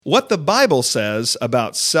What the Bible says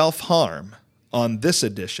about self-harm on this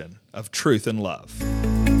edition of Truth and Love.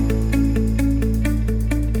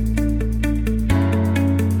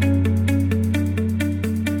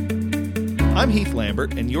 I'm Heath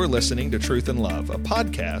Lambert, and you're listening to Truth and Love, a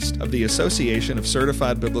podcast of the Association of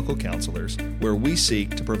Certified Biblical Counselors, where we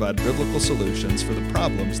seek to provide biblical solutions for the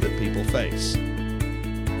problems that people face.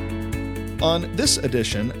 On this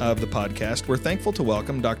edition of the podcast, we're thankful to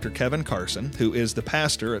welcome Dr. Kevin Carson, who is the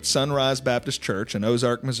pastor at Sunrise Baptist Church in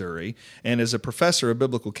Ozark, Missouri, and is a professor of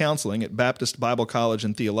biblical counseling at Baptist Bible College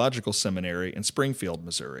and Theological Seminary in Springfield,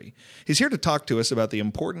 Missouri. He's here to talk to us about the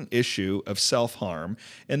important issue of self-harm,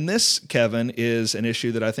 and this, Kevin, is an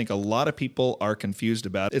issue that I think a lot of people are confused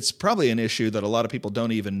about. It's probably an issue that a lot of people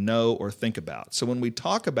don't even know or think about. So when we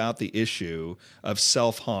talk about the issue of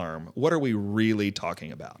self-harm, what are we really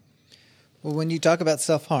talking about? Well, when you talk about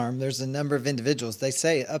self-harm, there's a number of individuals, they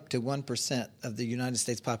say up to 1% of the United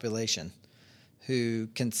States population, who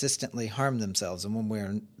consistently harm themselves in one way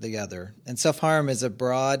or the other. And self-harm is a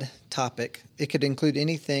broad topic. It could include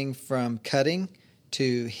anything from cutting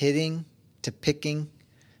to hitting to picking.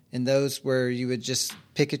 And those where you would just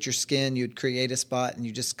pick at your skin, you'd create a spot and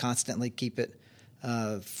you just constantly keep it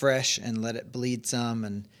fresh and let it bleed some.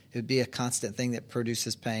 And it would be a constant thing that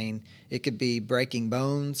produces pain. It could be breaking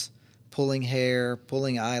bones, pulling hair,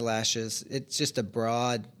 pulling eyelashes. It's just a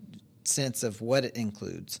broad sense of what it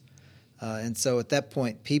includes. And so at that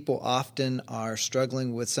point, people often are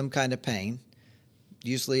struggling with some kind of pain,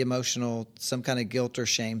 usually emotional, some kind of guilt or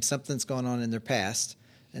shame. Something's going on in their past.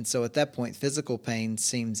 And so at that point, physical pain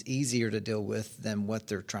seems easier to deal with than what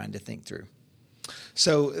they're trying to think through.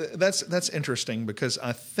 So that's interesting, because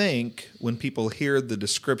I think when people hear the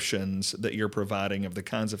descriptions that you're providing of the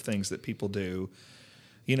kinds of things that people do,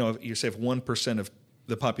 you know, if you say if 1% of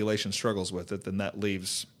the population struggles with it, then that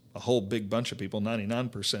leaves a whole big bunch of people,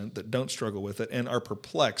 99%, that don't struggle with it and are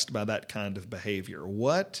perplexed by that kind of behavior.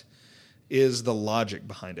 What is the logic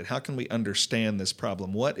behind it? How can we understand this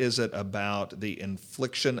problem? What is it about the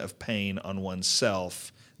infliction of pain on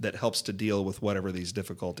oneself that helps to deal with whatever these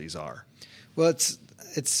difficulties are? Well,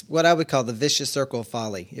 it's what I would call the vicious circle of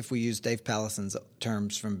folly, if we use Dave Pallison's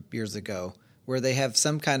terms from years ago, where they have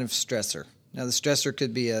some kind of stressor. Now, the stressor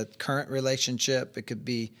could be a current relationship, it could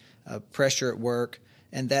be pressure at work,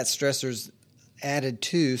 and that stressor's added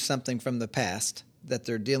to something from the past that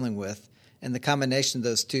they're dealing with, and the combination of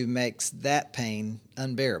those two makes that pain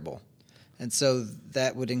unbearable. And so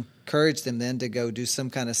that would encourage them then to go do some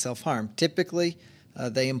kind of self-harm. Typically,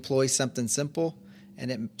 they employ something simple,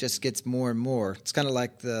 and it just gets more and more. It's kind of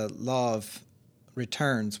like the law of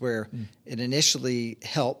returns, where it initially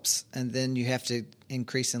helps, and then you have to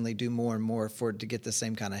increasingly do more and more for it to get the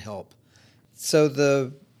same kind of help. So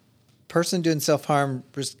the person doing self-harm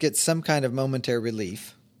gets some kind of momentary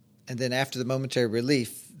relief, and then after the momentary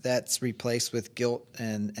relief, that's replaced with guilt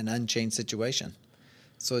and an unchanged situation.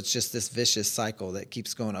 So it's just this vicious cycle that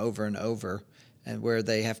keeps going over and over, and where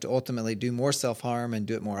they have to ultimately do more self-harm and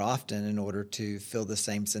do it more often in order to feel the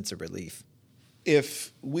same sense of relief.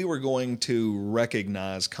 If we were going to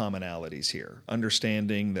recognize commonalities here,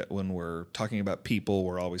 understanding that when we're talking about people,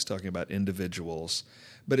 we're always talking about individuals,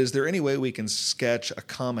 but is there any way we can sketch a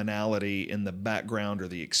commonality in the background or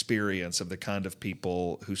the experience of the kind of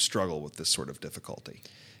people who struggle with this sort of difficulty?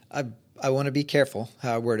 I want to be careful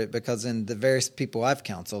how I word it, because in the various people I've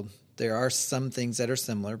counseled, there are some things that are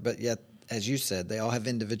similar, but yet, as you said, they all have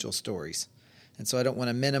individual stories. And so I don't want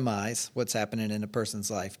to minimize what's happening in a person's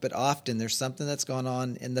life, but often there's something that's gone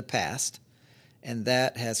on in the past, and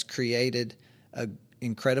that has created an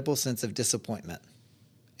incredible sense of disappointment.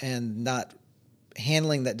 And not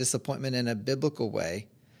handling that disappointment in a biblical way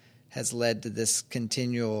has led to this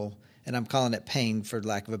continual, and I'm calling it pain for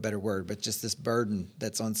lack of a better word, but just this burden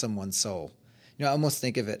that's on someone's soul. You know, I almost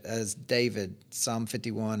think of it as David, Psalm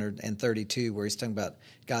 51 and 32, where he's talking about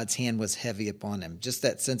God's hand was heavy upon him. Just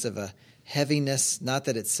that sense of a heaviness, not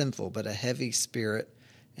that it's sinful, but a heavy spirit.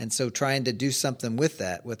 And so trying to do something with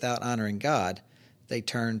that without honoring God, they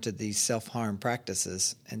turn to these self-harm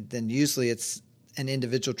practices. And then usually it's an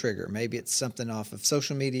individual trigger. Maybe it's something off of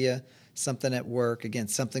social media, something at work, again,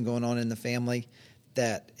 something going on in the family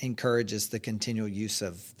that encourages the continual use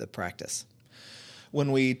of the practice.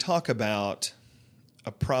 When we talk about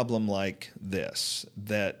a problem like this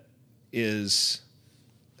that is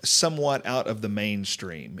somewhat out of the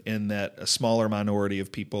mainstream, in that a smaller minority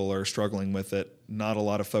of people are struggling with it, not a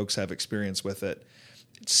lot of folks have experience with it,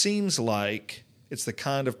 it seems like it's the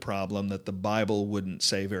kind of problem that the Bible wouldn't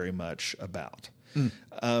say very much about.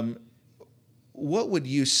 What would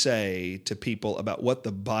you say to people about what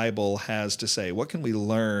the Bible has to say? What can we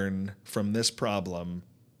learn from this problem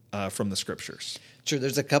from the Scriptures? Sure.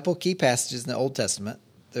 There's a couple key passages in the Old Testament.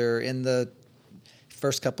 They're in the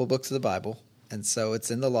first couple books of the Bible, and so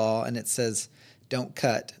it's in the law, and it says don't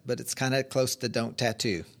cut, but it's kind of close to don't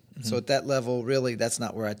tattoo. Mm-hmm. So at that level, really, that's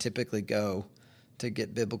not where I typically go to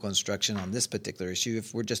get biblical instruction on this particular issue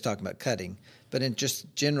if we're just talking about cutting. But in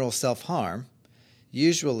just general self-harm,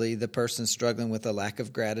 usually the person's struggling with a lack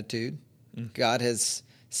of gratitude. God has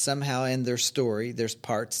somehow in their story, there's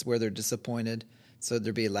parts where they're disappointed. So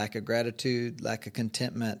there'd be a lack of gratitude, lack of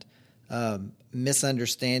contentment,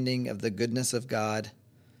 misunderstanding of the goodness of God,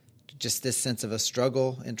 just this sense of a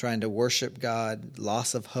struggle in trying to worship God,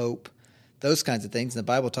 loss of hope, those kinds of things. And the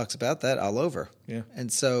Bible talks about that all over. Yeah.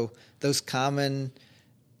 And so those common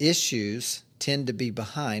issues tend to be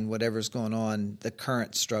behind whatever's going on, the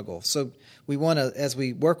current struggle. So we want to, as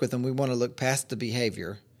we work with them, we want to look past the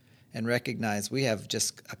behavior and recognize we have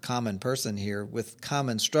just a common person here with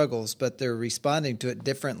common struggles, but they're responding to it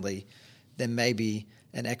differently than maybe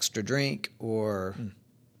an extra drink or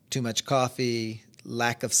too much coffee,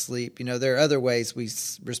 lack of sleep. You know, there are other ways we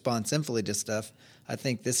respond sinfully to stuff. I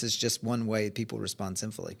think this is just one way people respond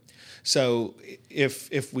sinfully. So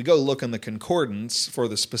if we go look in the concordance for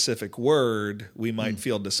the specific word, we might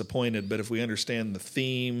feel disappointed. But if we understand the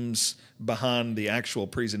themes behind the actual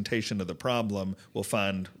presentation of the problem, we'll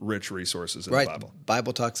find rich resources in the Bible. The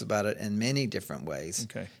Bible talks about it in many different ways.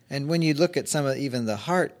 Okay. And when you look at some of even the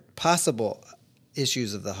heart, possible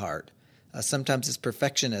issues of the heart, sometimes it's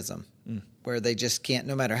perfectionism, where they just can't,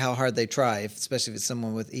 no matter how hard they try, especially if it's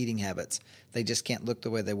someone with eating habits, they just can't look the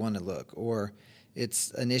way they want to look. Or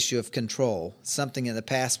it's an issue of control. Something in the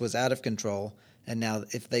past was out of control, and now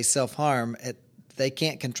if they self-harm, they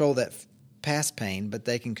can't control that past pain, but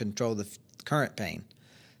they can control the current pain.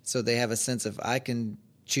 So they have a sense of, I can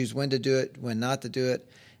choose when to do it, when not to do it.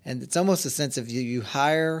 And it's almost a sense of you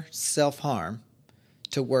hire self-harm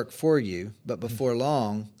to work for you, but before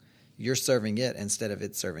long, you're serving it instead of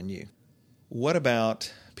it serving you. What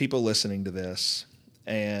about people listening to this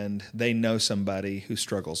and they know somebody who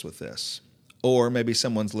struggles with this? Or maybe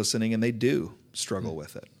someone's listening and they do struggle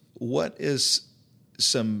with it. What is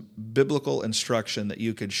some biblical instruction that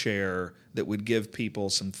you could share that would give people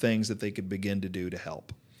some things that they could begin to do to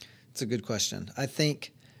help? It's a good question. I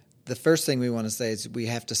think the first thing we want to say is we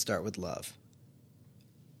have to start with love.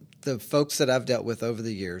 The folks that I've dealt with over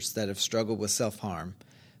the years that have struggled with self-harm,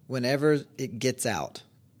 whenever it gets out,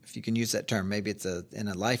 if you can use that term, maybe it's in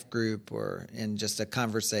a life group or in just a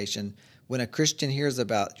conversation, when a Christian hears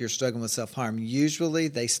about you're struggling with self-harm, usually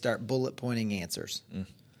they start bullet pointing answers.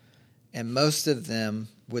 And most of them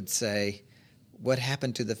would say, what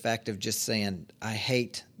happened to the fact of just saying, I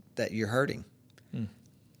hate that you're hurting?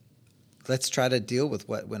 Let's try to deal with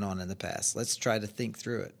what went on in the past. Let's try to think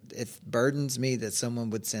through it. It burdens me that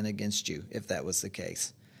someone would sin against you, if that was the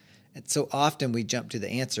case. And so often we jump to the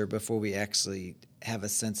answer before we actually have a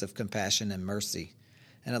sense of compassion and mercy.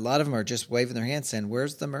 And a lot of them are just waving their hands saying,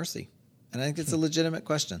 where's the mercy? And I think it's a legitimate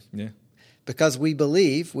question. Yeah. Because we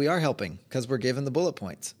believe we are helping, because we're given the bullet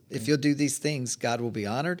points. If you'll do these things, God will be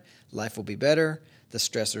honored, life will be better, the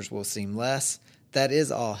stressors will seem less. That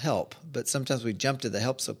is all help. But sometimes we jump to the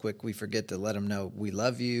help so quick we forget to let them know we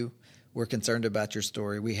love you, we're concerned about your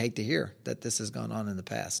story, we hate to hear that this has gone on in the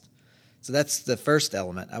past. So that's the first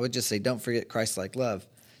element. I would just say don't forget Christ-like love.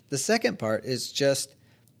 The second part is just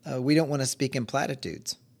we don't want to speak in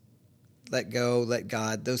platitudes. Let go, let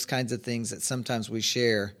God, those kinds of things that sometimes we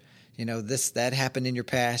share. You know, that happened in your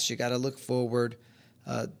past. You got to look forward.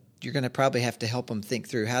 You're going to probably have to help them think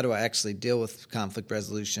through, how do I actually deal with conflict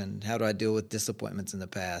resolution? How do I deal with disappointments in the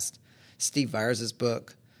past? Steve Vyers'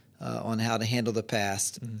 book on how to handle the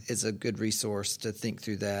past is a good resource to think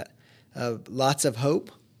through that. Lots of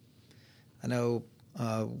hope. I know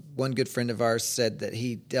one good friend of ours said that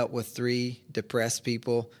he dealt with 3 depressed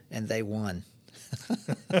people and they won.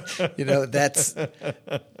 You know, that's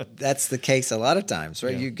the case a lot of times,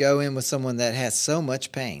 right? Yeah. You go in with someone that has so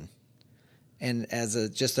much pain, and as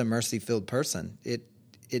just a mercy-filled person,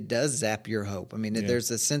 it does zap your hope. I mean,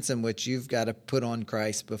 there's a sense in which you've got to put on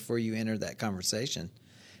Christ before you enter that conversation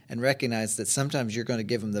and recognize that sometimes you're going to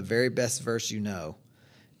give them the very best verse you know,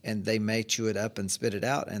 and they may chew it up and spit it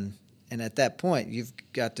out. And at that point, you've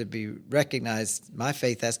got to be recognized, my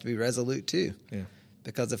faith has to be resolute too. Yeah.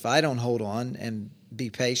 Because if I don't hold on and be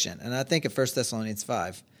patient, and I think of 1 Thessalonians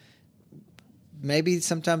 5, maybe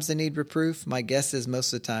sometimes they need reproof. My guess is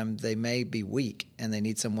most of the time they may be weak and they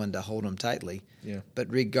need someone to hold them tightly. Yeah. But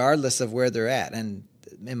regardless of where they're at, and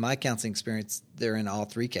in my counseling experience, they're in all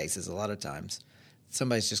 3 cases a lot of times,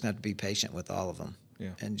 somebody's just going to have to be patient with all of them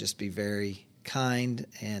and just be very kind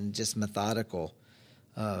and just methodical.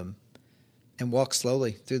 and walk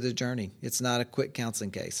slowly through the journey. It's not a quick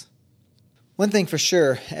counseling case. One thing for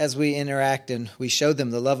sure, as we interact and we show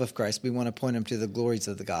them the love of Christ, we want to point them to the glories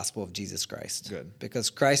of the gospel of Jesus Christ. Good.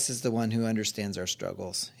 Because Christ is the one who understands our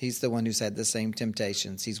struggles. He's the one who's had the same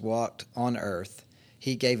temptations. He's walked on earth.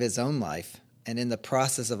 He gave his own life. And in the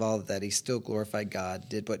process of all of that, he still glorified God,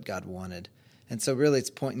 did what God wanted. And so really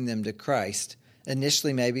it's pointing them to Christ,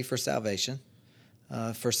 initially maybe for salvation,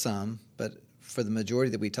 for some, but for the majority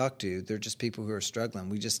that we talk to, they're just people who are struggling.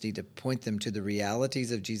 We just need to point them to the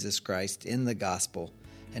realities of Jesus Christ in the gospel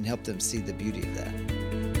and help them see the beauty of that.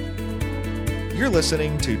 You're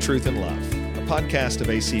listening to Truth and Love, a podcast of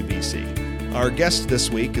ACBC. Our guest this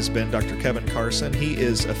week has been Dr. Kevin Carson. He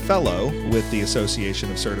is a fellow with the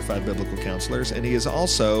Association of Certified Biblical Counselors, and he is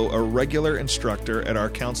also a regular instructor at our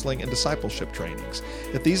counseling and discipleship trainings.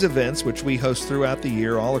 At these events, which we host throughout the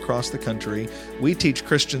year all across the country, we teach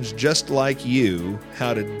Christians just like you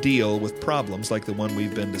how to deal with problems like the one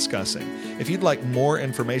we've been discussing. If you'd like more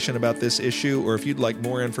information about this issue, or if you'd like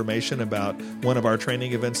more information about one of our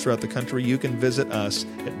training events throughout the country, you can visit us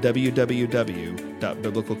at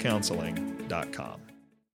www.biblicalcounseling.com.